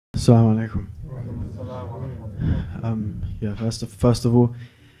Assalamu alaikum. Yeah, first of all,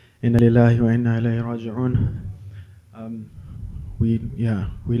 inna lillahi wa inna ilayhi raji'un.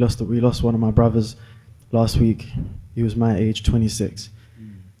 We lost one of my brothers last week. He was my age, 26.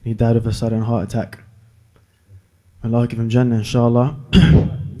 He died of a sudden heart attack. Allah give him Jannah, inshallah.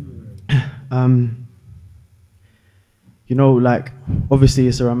 You know, like, obviously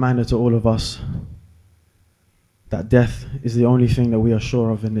it's a reminder to all of us that death is the only thing that we are sure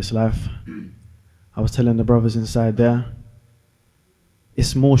of in this life. I was telling the brothers inside there,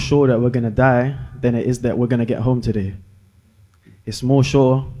 it's more sure that we're going to die than it is that we're going to get home today. It's more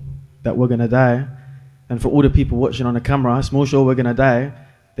sure that we're going to die, and for all the people watching on the camera, it's more sure we're going to die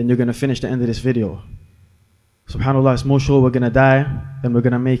than you're going to finish the end of this video. SubhanAllah, it's more sure we're going to die than we're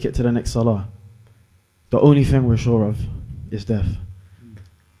going to make it to the next salah. The only thing we're sure of is death.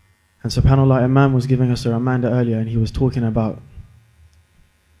 And SubhanAllah, Imam was giving us a reminder earlier, and he was talking about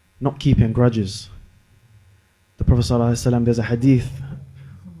not keeping grudges. The Prophet ﷺ, there's a hadith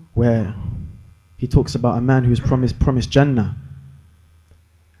where he talks about a man who's promised Jannah.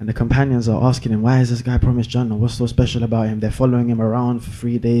 And the companions are asking him, why is this guy promised Jannah? What's so special about him? They're following him around for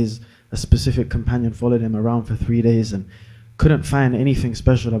 3 days. A specific companion followed him around for 3 days and couldn't find anything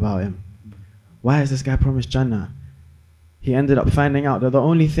special about him. Why is this guy promised Jannah? He ended up finding out that the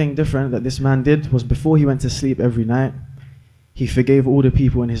only thing different that this man did was before he went to sleep every night, he forgave all the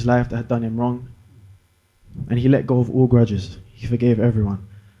people in his life that had done him wrong. And he let go of all grudges. He forgave everyone.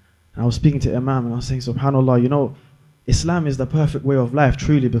 And I was speaking to Imam and I was saying, SubhanAllah, you know, Islam is the perfect way of life,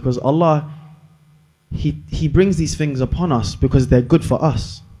 truly, because Allah, He brings these things upon us because they're good for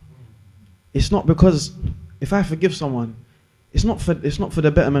us. It's not because, if I forgive someone, it's not for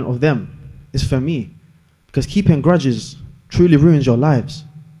the betterment of them. It's for me. Because keeping grudges truly ruins your lives.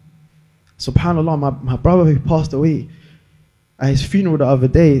 SubhanAllah, my brother who passed away, at his funeral the other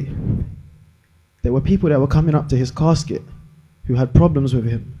day, there were people that were coming up to his casket who had problems with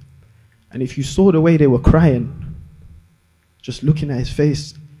him. And if you saw the way they were crying, just looking at his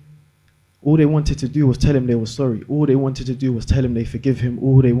face, all they wanted to do was tell him they were sorry. All they wanted to do was tell him they forgive him.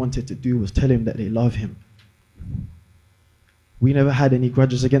 All they wanted to do was tell him that they love him. We never had any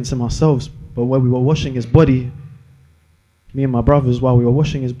grudges against him ourselves, but when we were washing his body, me and my brothers, while we were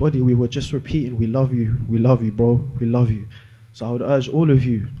washing his body, we were just repeating, we love you, bro, we love you. So I would urge all of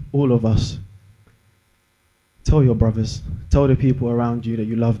you, all of us, tell your brothers, tell the people around you that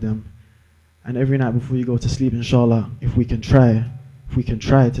you love them. And every night before you go to sleep, inshallah, if we can try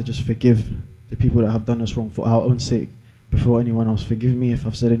to just forgive the people that have done us wrong for our own sake, before anyone else. Forgive me if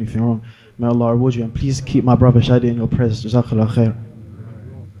I've said anything wrong. May Allah reward you, and please keep my brother Shadi in your prayers. Jazakallah khair.